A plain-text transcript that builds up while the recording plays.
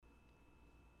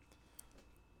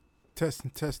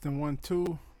Testing 1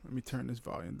 2. Let me turn this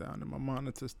volume down in my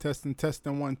monitors. Testing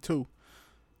 1 2.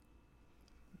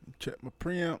 Check my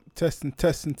preamp. Testing 1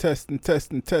 2.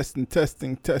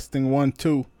 Testing 1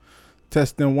 2.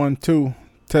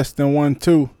 Testing 1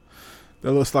 2.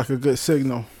 That looks like a good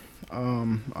signal.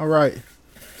 All right.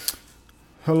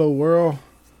 Hello world.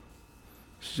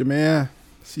 It's your man,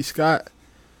 C. Scott.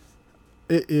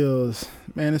 It is,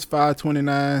 man, it's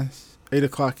 5:29, 8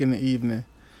 o'clock in the evening.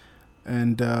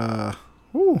 And,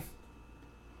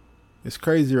 it's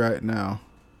crazy right now.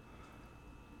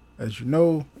 As you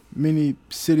know, many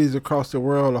cities across the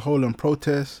world are holding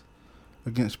protests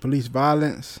against police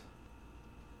violence,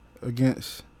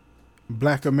 against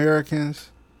Black Americans,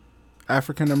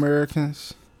 African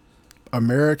Americans,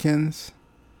 Americans.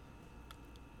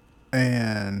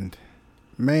 And,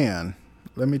 man,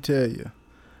 let me tell you,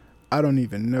 I don't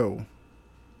even know.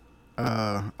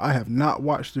 I have not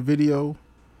watched the video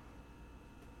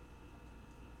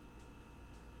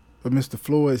of Mr.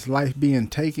 Floyd's life being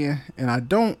taken, and I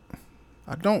don't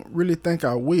really think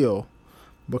I will,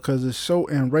 because it's so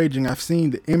enraging. I've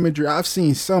seen the imagery, I've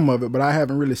seen some of it, but I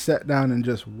haven't really sat down and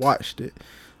just watched it,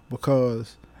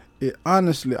 because it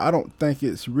honestly, I don't think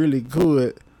it's really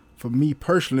good for me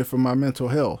personally, for my mental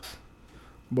health.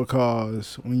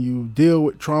 Because when you deal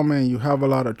with trauma and you have a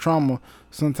lot of trauma,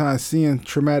 sometimes seeing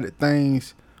traumatic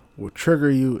things will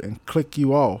trigger you and click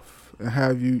you off and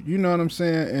have you, you know what I'm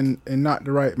saying, and not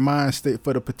the right mind state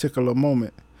for the particular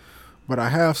moment. But I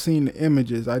have seen the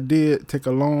images. I did take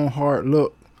a long, hard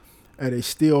look at a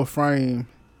still frame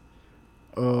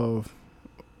of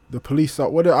the police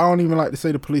officer. I don't even like to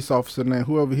say the police officer name,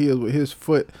 whoever he is, with his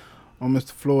foot on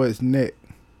Mr. Floyd's neck.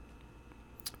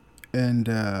 And,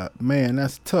 man,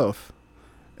 that's tough.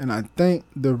 And I think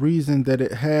the reason that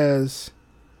it has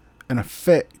an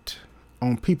effect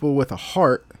on people with a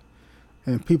heart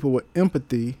and people with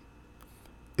empathy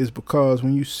is because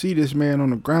when you see this man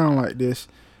on the ground like this,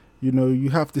 you know, you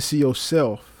have to see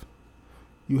yourself.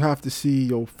 You have to see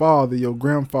your father, your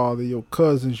grandfather, your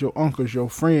cousins, your uncles, your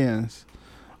friends,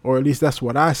 or at least that's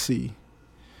what I see.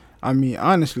 I mean,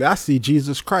 honestly, I see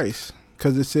Jesus Christ,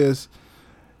 because it says,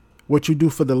 what you do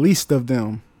for the least of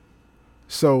them.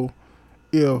 So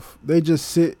if they just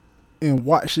sit and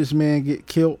watch this man get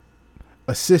killed,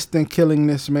 assist in killing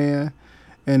this man,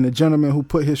 and the gentleman who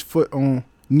put his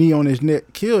knee on his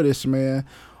neck kill this man,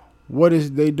 what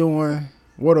is they doing?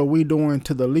 What are we doing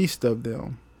to the least of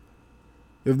them?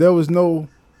 If there was no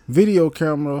video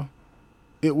camera,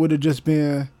 it would have just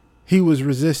been, he was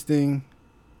resisting.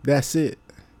 That's it.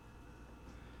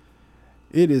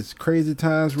 It is crazy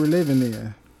times we're living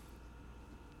in.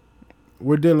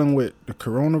 We're dealing with the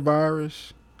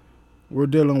coronavirus. We're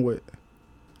dealing with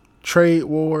trade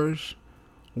wars.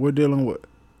 We're dealing with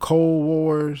cold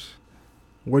wars.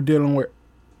 We're dealing with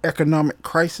economic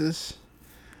crisis.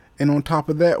 And on top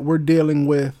of that, we're dealing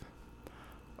with,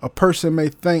 a person may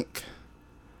think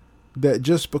that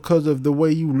just because of the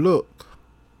way you look,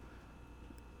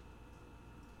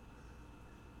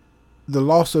 the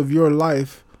loss of your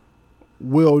life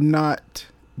will not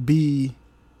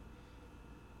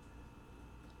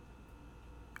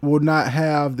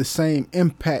have the same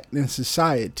impact in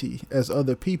society as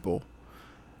other people.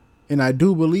 And I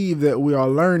do believe that we are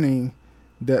learning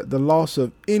that the loss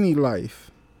of any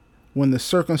life, when the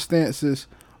circumstances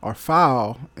are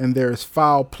foul and there is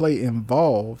foul play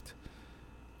involved,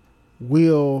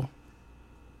 will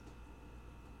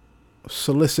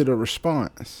solicit a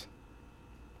response.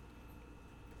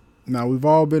 Now, we've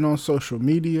all been on social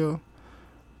media.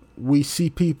 We see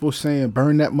people saying,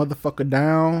 burn that motherfucker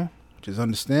down, which is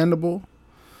understandable.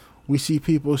 We see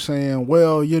people saying,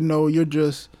 well, you know, you're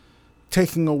just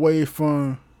taking away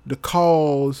from the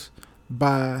cause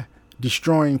by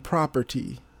destroying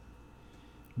property.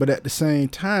 But at the same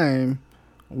time,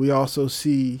 we also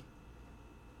see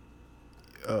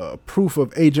proof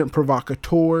of agent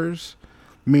provocateurs,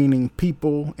 meaning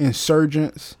people,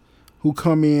 insurgents, who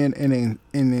come in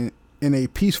a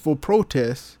peaceful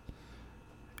protest.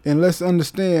 And let's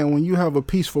understand, when you have a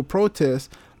peaceful protest,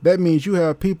 that means you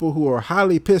have people who are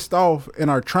highly pissed off and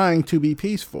are trying to be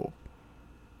peaceful.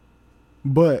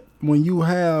 But when you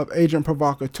have agent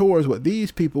provocateurs, what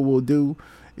these people will do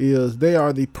is they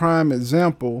are the prime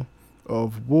example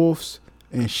of wolves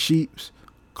in sheep's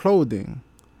clothing.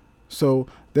 So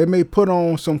they may put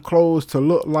on some clothes to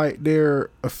look like they're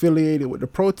affiliated with the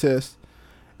protest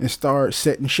and start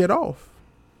setting shit off.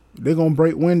 They're going to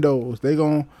break windows. They're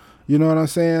going to, you know what I'm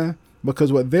saying?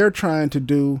 Because what they're trying to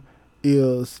do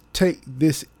is take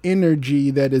this energy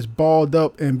that is balled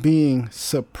up and being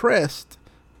suppressed,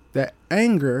 that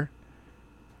anger,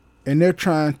 and they're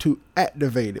trying to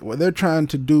activate it. What they're trying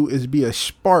to do is be a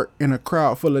spark in a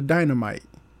crowd full of dynamite.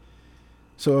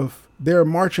 So if they're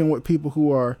marching with people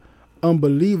who are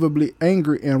unbelievably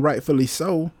angry, and rightfully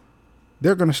so,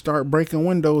 they're going to start breaking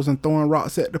windows and throwing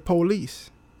rocks at the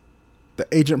police, the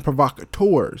agent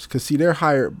provocateurs, because see, they're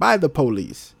hired by the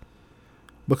police.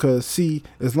 Because see,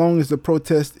 as long as the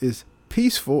protest is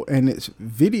peaceful and it's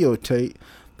videotaped,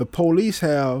 the police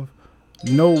have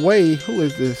no way. Who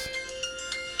is this?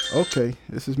 Okay,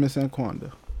 this is Miss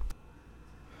Anquanda.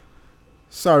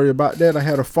 Sorry about that. I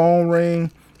had a phone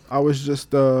ring. I was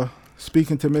just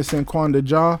speaking to Miss Anquanda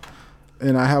Ja,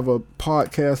 and I have a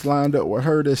podcast lined up with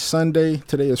her this Sunday.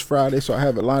 Today is Friday, so I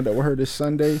have it lined up with her this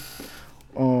Sunday.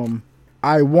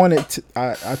 I wanted to,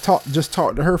 I just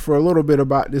talked to her for a little bit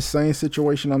about this same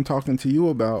situation I'm talking to you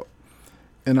about.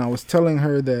 And I was telling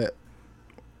her that,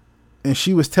 and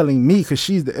she was telling me, because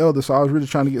she's the elder, so I was really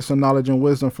trying to get some knowledge and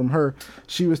wisdom from her.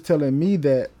 She was telling me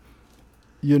that,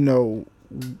 you know,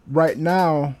 right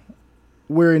now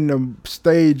we're in the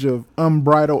stage of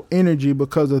unbridled energy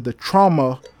because of the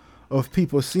trauma of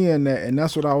people seeing that. And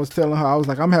that's what I was telling her. I was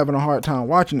like, I'm having a hard time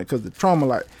watching it because the trauma,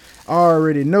 like, I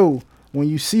already know when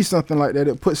you see something like that,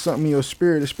 it puts something in your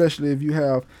spirit, especially if you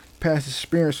have past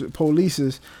experience with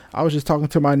polices. I was just talking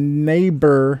to my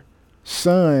neighbor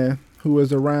son, who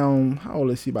was around, how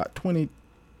old is he? About 20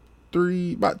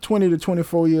 to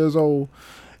 24 years old.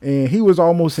 And he was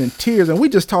almost in tears. And we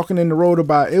just talking in the road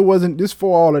about, it wasn't this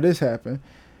before all of this happened.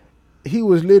 He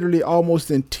was literally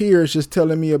almost in tears just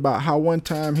telling me about how one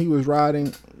time he was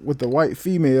riding with a white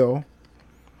female,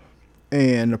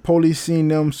 and the police seen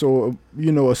them, so,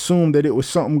 you know, assumed that it was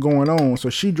something going on. So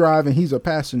she driving, he's a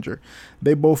passenger.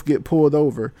 They both get pulled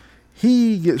over.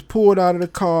 He gets pulled out of the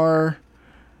car,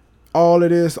 all of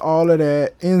this, all of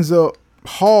that, ends up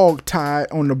hog-tied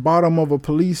on the bottom of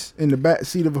in the back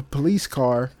seat of a police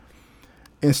car,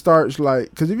 and starts like,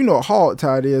 because if you know what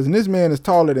hog-tied is, and this man is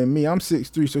taller than me, I'm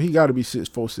 6'3", so he got to be 6'4",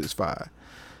 6'5".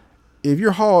 If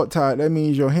you're hog-tied, that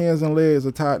means your hands and legs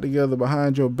are tied together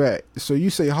behind your back. So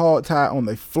you say hog-tied on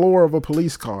the floor of a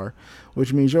police car,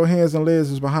 which means your hands and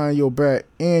legs is behind your back,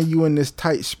 and you in this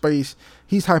tight space.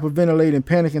 He's hyperventilating,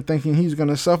 panicking, thinking he's going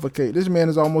to suffocate. This man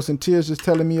is almost in tears just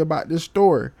telling me about this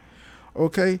story.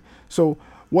 Okay? So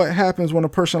what happens when a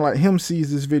person like him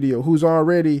sees this video, who's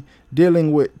already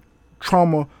dealing with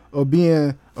trauma of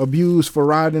being abused for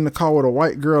riding in the car with a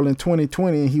white girl in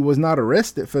 2020, and he was not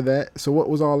arrested for that? So what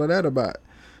was all of that about?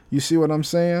 You see what I'm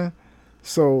saying?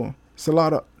 So it's a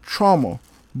lot of trauma.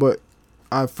 But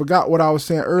I forgot what I was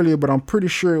saying earlier, but I'm pretty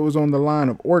sure it was on the line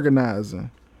of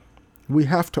organizing. We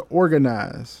have to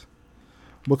organize,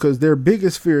 because their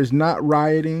biggest fear is not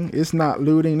rioting. It's not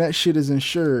looting. That shit is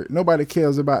insured. Nobody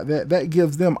cares about that. That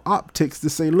gives them optics to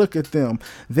say, look at them.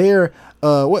 They're,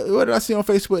 what did I see on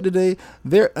Facebook today?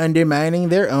 They're undermining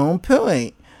their own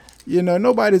point. You know,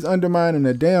 nobody's undermining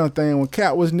a damn thing. When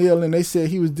Cat was kneeling, they said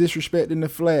he was disrespecting the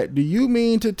flag. Do you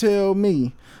mean to tell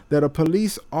me that a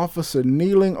police officer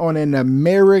kneeling on an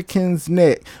American's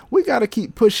neck, we got to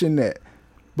keep pushing that?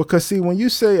 Because, see, when you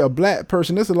say a black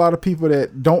person, there's a lot of people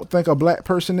that don't think a black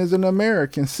person is an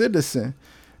American citizen.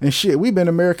 And shit, we've been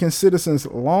American citizens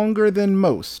longer than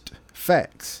most.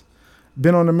 Facts.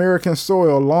 Been on American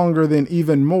soil longer than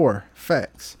even more.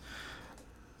 Facts.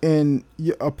 And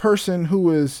a person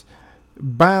who is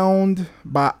bound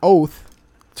by oath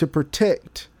to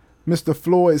protect Mr.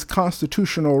 Floyd's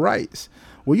constitutional rights.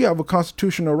 Well, you have a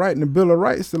constitutional right in the Bill of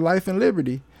Rights to life and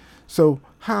liberty. So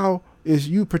how is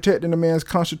you protecting a man's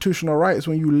constitutional rights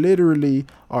when you literally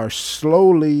are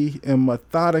slowly and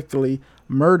methodically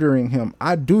murdering him?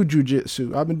 I do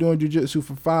jujitsu. I've been doing jujitsu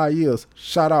for 5 years.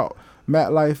 Shout out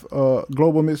Matt Life,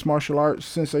 Global Mixed Martial Arts,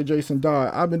 Sensei Jason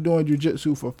Dodd. I've been doing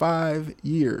jujitsu for 5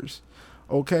 years.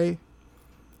 Okay?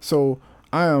 So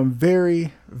I am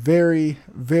very, very,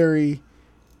 very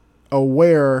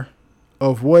aware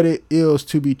of what it is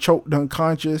to be choked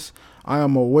unconscious. I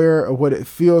am aware of what it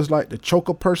feels like to choke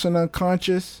a person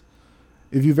unconscious.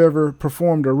 If you've ever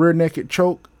performed a rear naked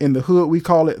choke, in the hood we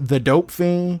call it the dope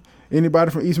fiend. Anybody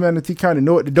from East Manatee County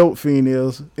know what the dope fiend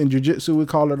is? In jiu-jitsu we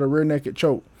call it a rear naked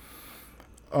choke.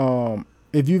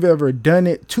 If you've ever done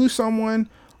it to someone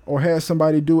or had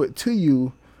somebody do it to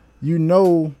you, you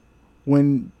know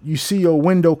when you see your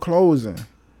window closing,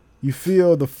 you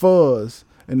feel the fuzz.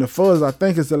 And the fuzz, I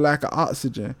think, is the lack of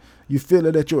oxygen. You feel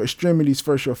it at your extremities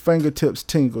first. Your fingertips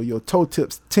tingle. Your toe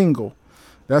tips tingle.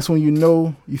 That's when you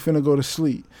know you finna go to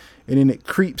sleep. And then it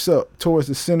creeps up towards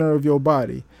the center of your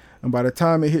body. And by the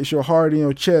time it hits your heart and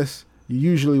your chest, you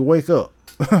usually wake up.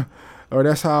 Or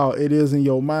that's how it is in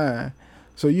your mind.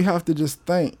 So you have to just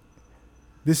think,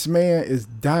 This man is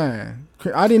dying.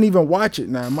 I didn't even watch it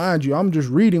now, mind you. I'm just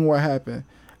reading what happened,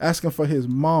 asking for his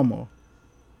mama.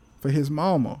 For his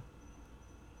mama.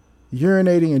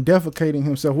 Urinating and defecating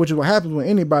himself, which is what happens when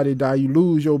anybody die. You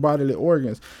lose your bodily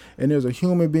organs. And there's a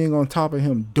human being on top of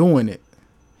him doing it.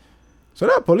 So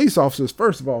that police officer is,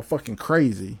 first of all, fucking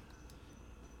crazy.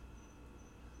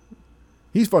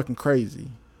 He's fucking crazy.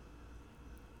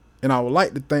 And I would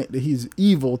like to think that he's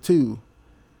evil too.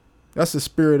 That's the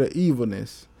spirit of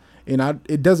evilness. And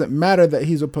it doesn't matter that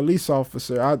he's a police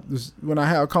officer. When I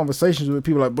have conversations with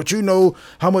people like, but you know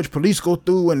how much police go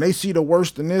through and they see the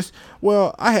worst in this.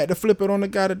 Well, I had to flip it on the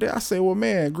guy today. I say, well,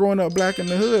 man, growing up black in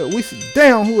the hood, we see,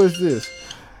 damn, who is this?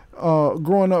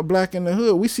 Growing up black in the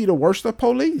hood, we see the worst of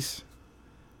police.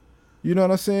 You know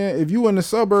what I'm saying? If you in the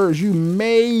suburbs, you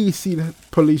may see the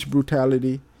police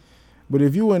brutality. But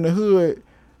if you in the hood,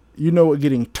 you know what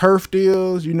getting turfed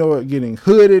is. You know what getting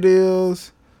hooded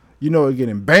is. You know what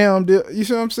getting bammed is. You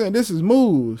see what I'm saying? This is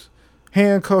moves.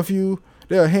 Handcuff you.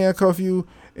 They'll handcuff you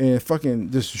and fucking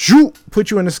just shoot,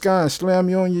 put you in the sky and slam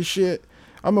you on your shit.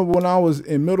 I remember when I was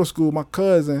in middle school, my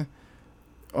cousin,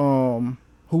 who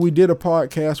we did a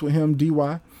podcast with him,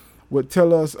 DY, would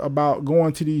tell us about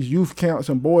going to these youth camps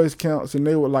and boys camps, and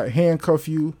they would like handcuff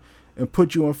you and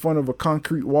put you in front of a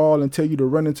concrete wall and tell you to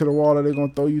run into the wall or they're going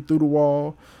to throw you through the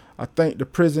wall. I think the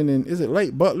prison in, is it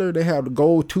Lake Butler? They have the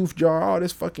gold tooth jar, all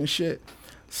this fucking shit.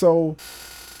 So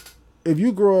if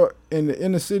you grow up in the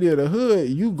inner city of the hood,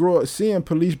 you grow up seeing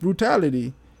police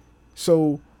brutality.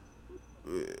 So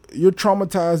you're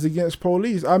traumatized against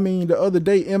police. I mean, the other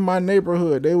day in my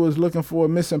neighborhood, they was looking for a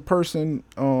missing person,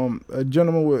 a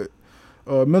gentleman with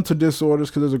mental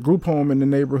disorders, because there's a group home in the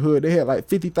neighborhood. They had like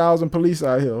 50,000 police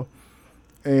out here.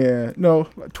 And no,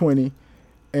 like 20.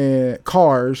 And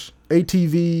cars,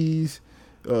 ATVs,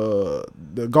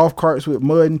 the golf carts with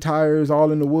mud and tires all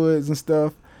in the woods and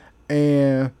stuff.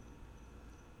 And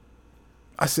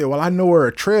I said, well, I know where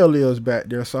a trail is back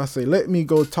there. So I say, let me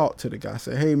go talk to the guy. I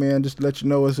said, hey, man, just to let you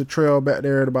know, it's a trail back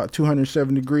there at about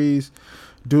 207 degrees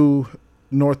due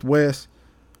northwest.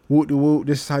 Woot-de-woot,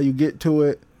 this is how you get to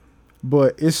it.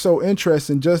 But it's so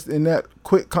interesting just in that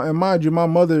quick, and mind you, my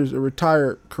mother's a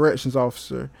retired corrections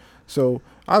officer. So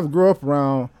I've grew up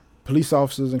around police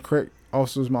officers and correct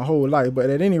officers my whole life. But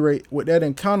at any rate, with that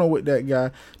encounter with that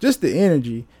guy, just the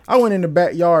energy, I went in the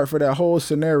backyard for that whole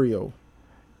scenario.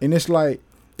 And it's like,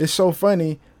 it's so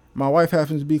funny. My wife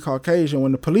happens to be Caucasian.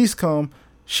 When the police come,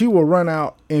 she will run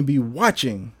out and be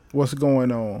watching what's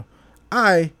going on.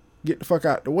 I get the fuck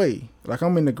out the way. Like,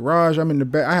 I'm in the garage, I'm in the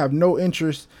back. I have no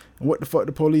interest in what the fuck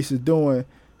the police is doing.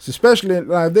 So especially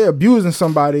like if they're abusing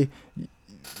somebody,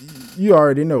 you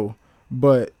already know.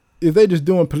 But if they just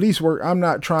doing police work, I'm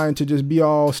not trying to just be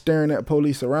all staring at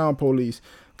police, around police,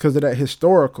 because of that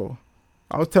historical.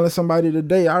 I was telling somebody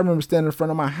today, I remember standing in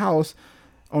front of my house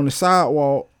on the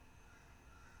sidewalk,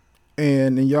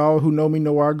 and y'all who know me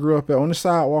know where I grew up at, on the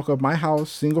sidewalk of my house,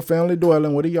 single family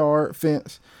dwelling with a yard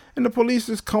fence, and the police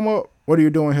just come up. What are you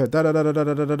doing here? Da da da da da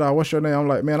da da da. What's your name? I'm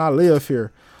like, man, I live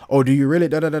here. Oh, do you really?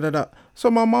 Da da da da da.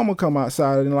 So my mama come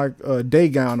outside in like a day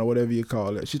gown or whatever you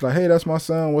call it. She's like, hey, that's my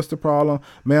son. What's the problem?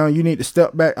 Man, you need to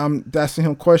step back. I'm asking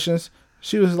him questions.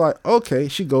 She was like, okay.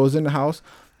 She goes in the house,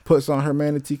 puts on her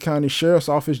Manatee County Sheriff's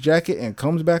Office jacket, and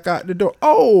comes back out the door.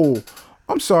 Oh,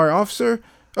 I'm sorry, officer.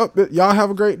 Oh, y'all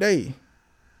have a great day.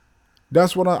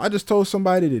 That's what I just told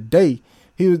somebody today.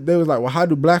 They was like, well, how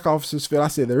do black officers feel? I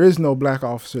said, there is no black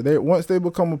officer. Once they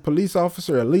become a police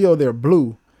officer, a Leo, they're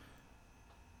blue.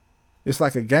 It's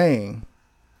like a gang.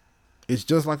 It's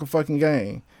just like a fucking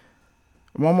gang.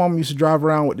 My mom used to drive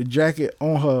around with the jacket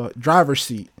on her driver's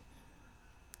seat.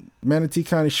 Manatee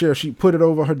County Sheriff, she put it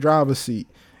over her driver's seat,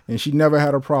 and she never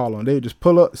had a problem. They would just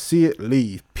pull up, see it,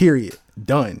 leave. Period.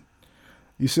 Done.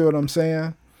 You see what I'm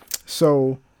saying?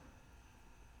 So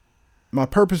my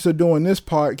purpose of doing this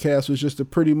podcast was just to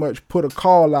pretty much put a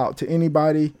call out to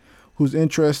anybody who's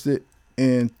interested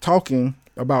in talking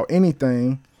about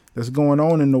anything that's going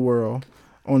on in the world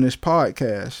on this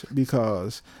podcast,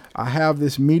 because I have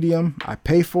this medium. I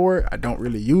pay for it. I don't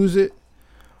really use it.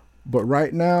 But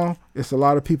right now, it's a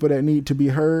lot of people that need to be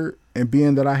heard. And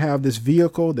being that I have this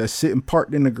vehicle that's sitting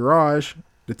parked in the garage,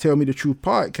 to Tell Me the Truth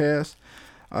podcast,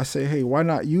 I say, hey, why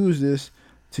not use this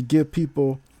to give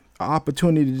people an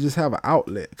opportunity to just have an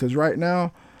outlet? Because right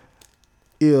now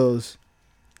is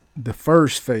the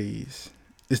first phase.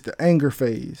 It's the anger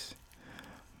phase.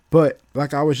 But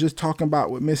like I was just talking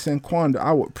about with Miss Sanquanda,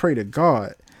 I would pray to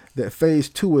God that phase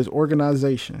 2 is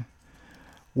organization.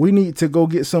 We need to go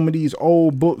get some of these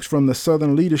old books from the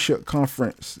Southern Leadership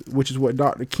Conference, which is what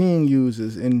Dr. King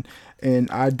uses.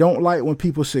 And I don't like when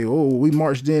people say, oh, we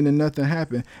marched in and nothing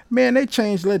happened. Man, they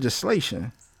changed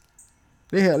legislation.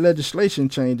 They had legislation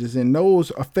changes, and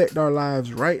those affect our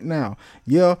lives right now.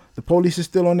 Yeah, the police is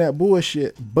still on that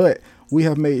bullshit, but we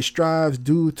have made strides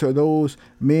due to those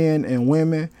men and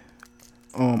women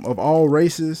of all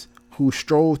races who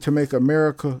strove to make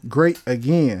America great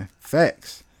again.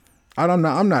 Facts. I'm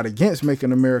not against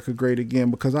making America great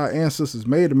again, because our ancestors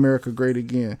made America great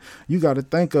again. You got to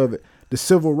think of it. The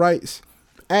Civil Rights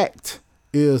Act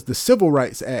is the Civil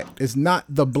Rights Act. It's not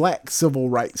the Black Civil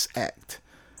Rights Act,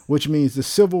 which means the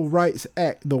Civil Rights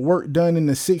Act, the work done in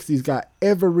the 60s, got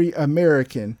every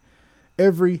American,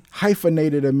 every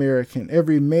hyphenated American,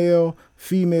 every male,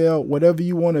 female, whatever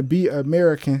you want to be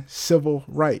American, civil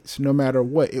rights, no matter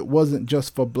what. It wasn't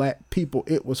just for black people.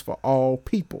 It was for all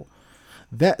people.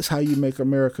 That's how you make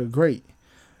America great.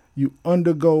 You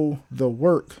undergo the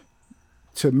work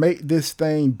to make this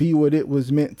thing be what it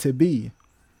was meant to be.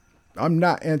 I'm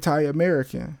not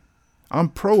anti-American. I'm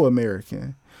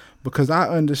pro-American, because I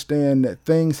understand that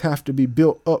things have to be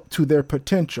built up to their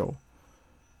potential.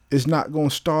 It's not going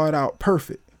to start out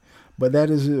perfect, but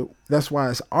that's why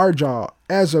it's our job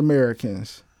as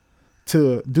Americans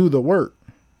to do the work.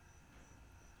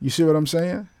 You see what I'm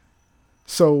saying?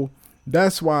 So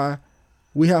that's why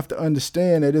we have to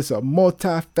understand that it's a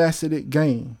multifaceted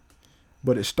game,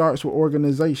 but it starts with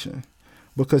organization.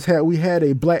 Because had we had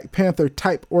a Black Panther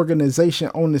type organization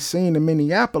on the scene in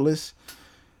Minneapolis,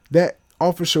 that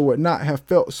officer would not have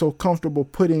felt so comfortable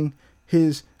putting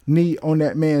his knee on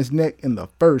that man's neck in the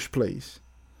first place.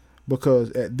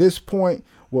 Because at this point,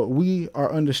 what we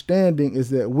are understanding is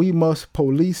that we must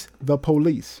police the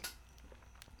police.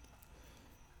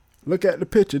 Look at the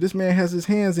picture. This man has his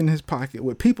hands in his pocket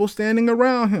with people standing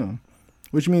around him,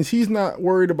 which means he's not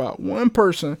worried about one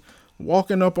person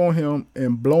walking up on him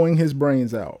and blowing his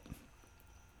brains out.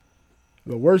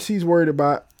 The worst he's worried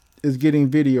about is getting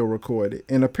video recorded.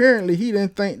 And apparently he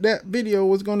didn't think that video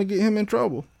was going to get him in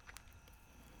trouble.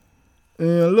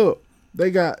 And look, they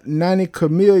got 90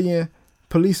 chameleon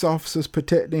police officers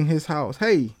protecting his house.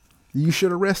 Hey, you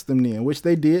should arrest them then, which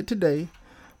they did today.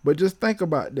 But just think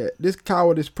about that. This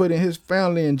coward is putting his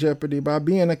family in jeopardy by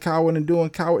being a coward and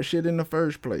doing coward shit in the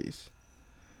first place.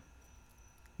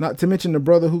 Not to mention the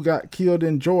brother who got killed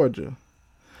in Georgia.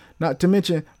 Not to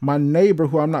mention my neighbor,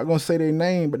 who I'm not going to say their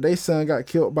name, but their son got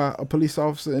killed by a police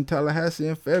officer in Tallahassee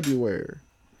in February.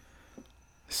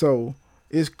 So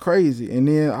it's crazy. And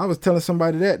then I was telling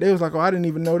somebody that. They was like, oh, I didn't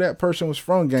even know that person was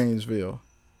from Gainesville.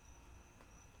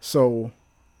 So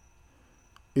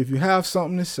if you have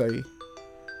something to say,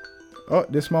 oh,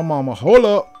 this my mama. Hold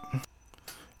up.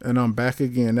 And I'm back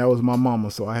again. That was my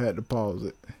mama, so I had to pause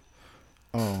it.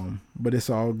 But it's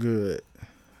all good.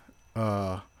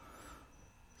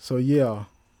 So yeah,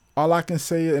 all I can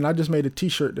say, and I just made a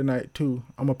t-shirt tonight too.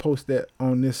 I'm gonna post that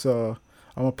on this, I'm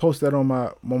gonna post that on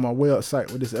my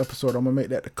website with this episode. I'm gonna make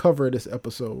that the cover of this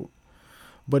episode.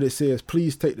 But it says,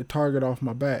 please take the target off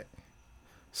my back.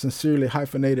 Sincerely,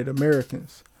 hyphenated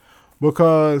Americans.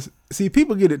 Because, see,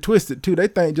 people get it twisted too. They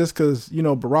think just because,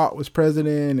 Barack was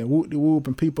president and whoop-de-whoop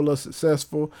and people are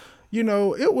successful,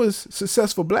 it was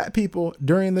successful black people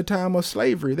during the time of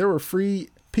slavery. There were free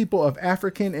people of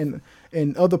African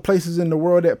and other places in the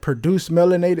world that produced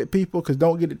melanated people, because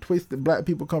don't get it twisted. Black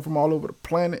people come from all over the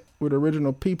planet with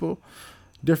original people.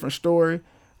 Different story.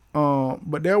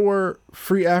 But there were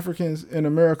free Africans in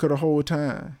America the whole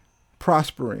time,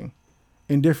 prospering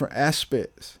in different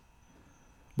aspects.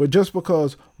 But just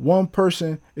because one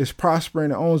person is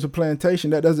prospering and owns a plantation,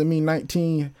 that doesn't mean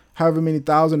 19, however many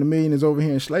thousand, a million is over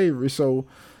here in slavery. So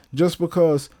just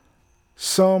because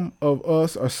some of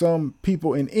us or some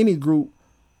people in any group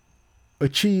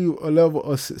achieve a level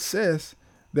of success,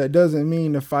 that doesn't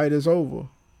mean the fight is over.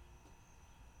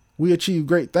 We achieved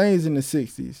great things in the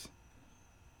 60s.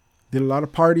 Did a lot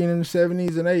of partying in the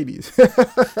 70s and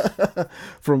 80s.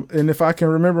 And if I can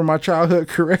remember my childhood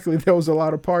correctly, there was a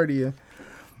lot of partying.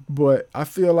 But I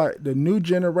feel like the new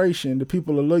generation, the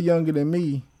people a little younger than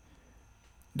me,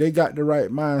 they got the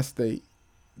right mind state.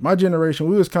 My generation,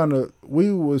 we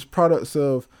was products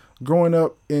of growing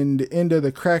up in the end of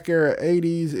the crack era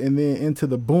 80s and then into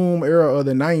the boom era of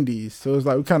the 90s. So it's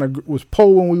like we kind of was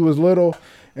poor when we was little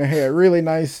and had really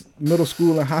nice middle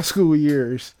school and high school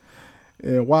years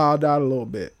and wilded out a little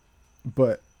bit.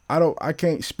 But I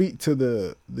can't speak to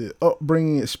the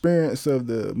upbringing experience of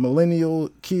the millennial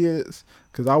kids,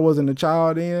 because I wasn't a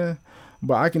child then,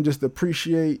 but I can just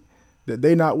appreciate that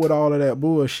they not with all of that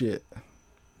bullshit.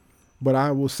 But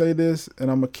I will say this, and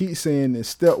I'm going to keep saying this.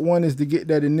 Step one is to get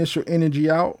that initial energy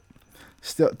out.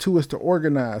 Step two is to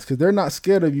organize, because they're not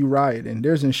scared of you rioting.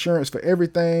 There's insurance for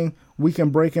everything. We can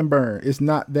break and burn. It's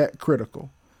not that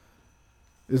critical.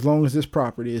 As long as this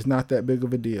property is not that big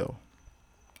of a deal.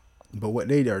 But what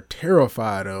they are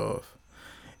terrified of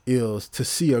is to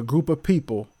see a group of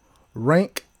people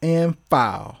rank and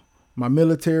file. My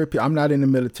military, I'm not in the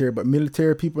military, but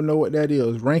military people know what that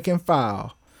is. Rank and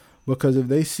file. Because if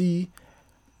they see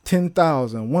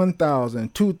 10,000,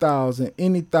 1,000, 2,000,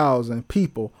 any thousand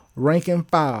people rank and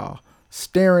file,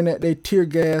 staring at their tear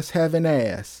gas having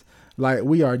ass, like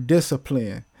we are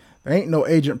disciplined. There ain't no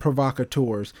agent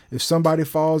provocateurs. If somebody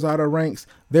falls out of ranks,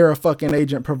 they're a fucking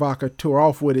agent provocateur,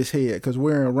 off with his head, because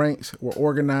we're in ranks, we're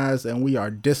organized, and we are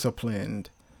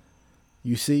disciplined.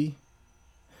 You see?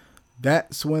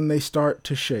 That's when they start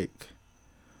to shake.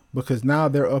 Because now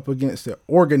they're up against the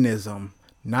organism,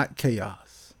 not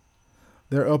chaos.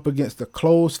 They're up against the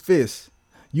closed fist.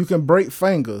 You can break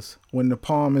fingers when the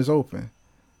palm is open.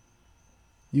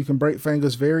 You can break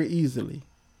fingers very easily.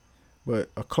 But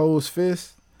a closed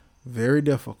fist, very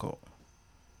difficult.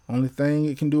 Only thing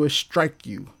it can do is strike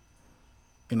you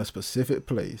in a specific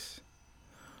place.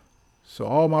 So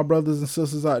all my brothers and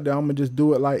sisters out there, I'm going to just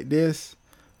do it like this.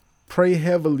 Pray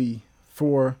heavily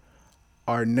for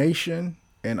our nation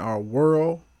and our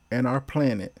world and our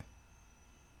planet.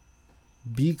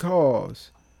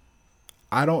 Because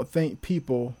I don't think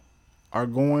people are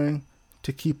going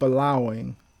to keep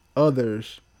allowing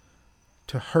others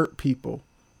to hurt people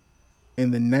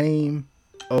in the name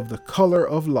of the color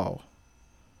of law.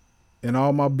 And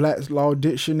all my Black's Law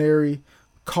Dictionary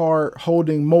card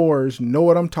holding Moors know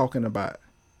what I'm talking about.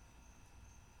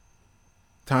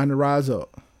 Time to rise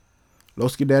up.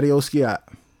 Los Daddy Oskiat.